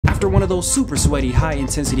After one of those super sweaty, high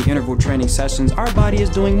intensity interval training sessions, our body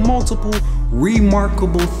is doing multiple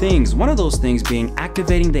remarkable things. One of those things being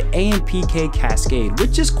activating the AMPK cascade,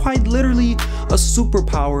 which is quite literally a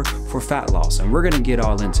superpower for fat loss, and we're gonna get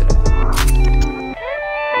all into that.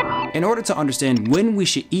 In order to understand when we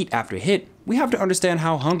should eat after HIIT, we have to understand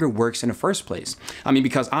how hunger works in the first place. I mean,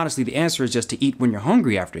 because honestly, the answer is just to eat when you're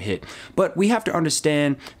hungry after HIIT, but we have to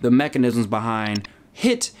understand the mechanisms behind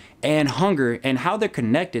HIIT and hunger and how they're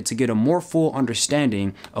connected to get a more full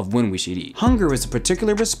understanding of when we should eat. Hunger is a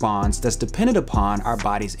particular response that's dependent upon our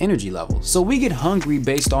body's energy levels. So we get hungry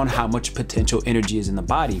based on how much potential energy is in the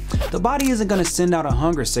body. The body isn't gonna send out a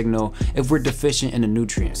hunger signal if we're deficient in a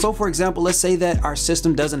nutrient. So for example, let's say that our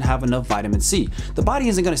system doesn't have enough vitamin C. The body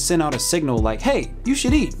isn't gonna send out a signal like, hey, you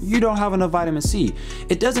should eat, you don't have enough vitamin C.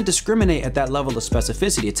 It doesn't discriminate at that level of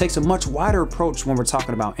specificity. It takes a much wider approach when we're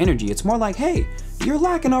talking about energy. It's more like, hey, you're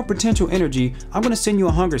lacking our potential energy. I'm gonna send you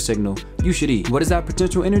a hunger signal. You should eat. What is that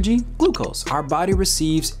potential energy? Glucose. Our body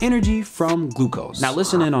receives energy from glucose. Now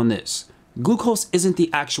listen in on this. Glucose isn't the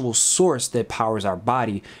actual source that powers our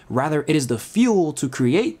body. Rather, it is the fuel to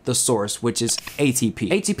create the source, which is ATP.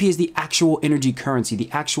 ATP is the actual energy currency, the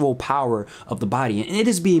actual power of the body, and it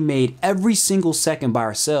is being made every single second by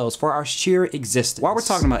our cells for our sheer existence. While we're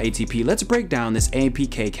talking about ATP, let's break down this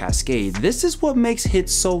AMPK cascade. This is what makes HIIT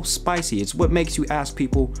so spicy. It's what makes you ask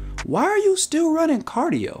people, why are you still running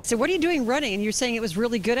cardio? So what are you doing running? And you're saying it was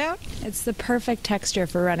really good out? It's the perfect texture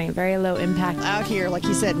for running, very low impact. Out here, like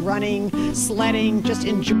you said, running, sledding, just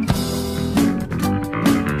enjoy.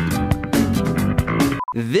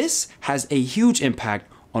 This has a huge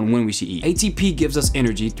impact on when we should eat. ATP gives us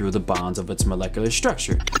energy through the bonds of its molecular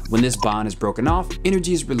structure. When this bond is broken off,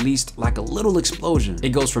 energy is released like a little explosion.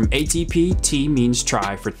 It goes from ATP, T means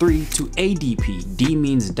try for 3, to ADP, D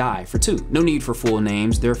means die for 2. No need for full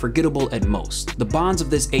names, they're forgettable at most. The bonds of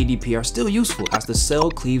this ADP are still useful as the cell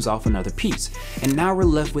cleaves off another piece. And now we're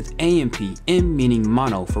left with AMP, M meaning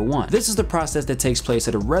mono for 1. This is the process that takes place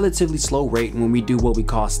at a relatively slow rate when we do what we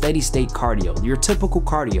call steady state cardio, your typical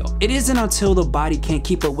cardio. It isn't until the body can't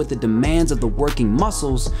keep up with the demands of the working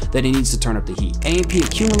muscles that it needs to turn up the heat. AMP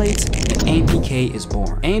accumulates and AMPK is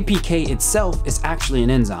born. AMPK itself is actually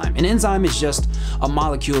an enzyme. An enzyme is just a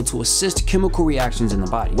molecule to assist chemical reactions in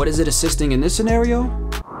the body. What is it assisting in this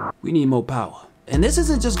scenario? We need more power. And this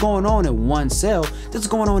isn't just going on in one cell, this is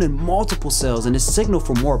going on in multiple cells, and this signal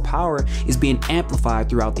for more power is being amplified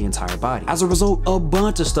throughout the entire body. As a result, a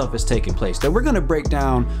bunch of stuff is taking place that we're gonna break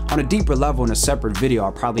down on a deeper level in a separate video.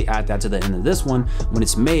 I'll probably add that to the end of this one when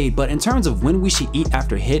it's made. But in terms of when we should eat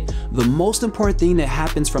after HIIT, the most important thing that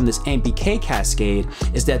happens from this AMPK cascade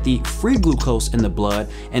is that the free glucose in the blood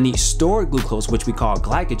and the stored glucose, which we call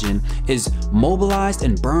glycogen, is mobilized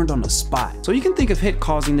and burned on the spot. So you can think of HIIT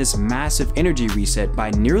causing this massive energy reset by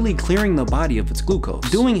nearly clearing the body of its glucose.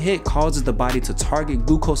 Doing HIIT causes the body to target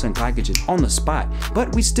glucose and glycogen on the spot,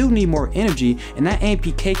 but we still need more energy, and that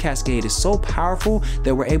AMPK cascade is so powerful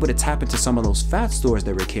that we're able to tap into some of those fat stores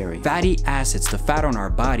that we're carrying. Fatty acids, the fat on our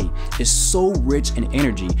body, is so rich in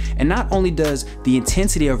energy, and not only does the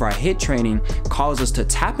intensity of our HIIT training cause us to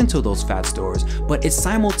tap into those fat stores, but it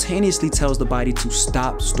simultaneously tells the body to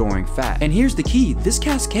stop storing fat. And here's the key, this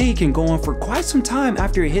cascade can go on for quite some time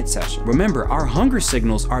after a HIIT session. Remember, our hunger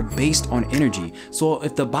signals are based on energy. So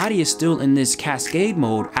if the body is still in this cascade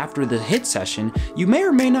mode after the HIIT session, you may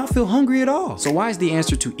or may not feel hungry at all. So why is the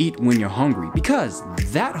answer to eat when you're hungry? Because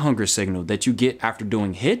that hunger signal that you get after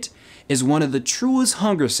doing HIIT is one of the truest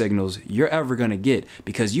hunger signals you're ever gonna get,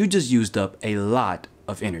 because you just used up a lot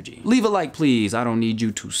of energy. Leave a like, please. I don't need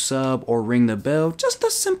you to sub or ring the bell. Just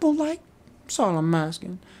a simple like. That's all I'm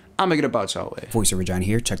asking. I'll make it about y'all way. Voice of Regina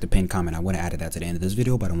here. Check the pinned comment. I would have added that to the end of this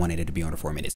video, but I wanted it to be under 4 minutes.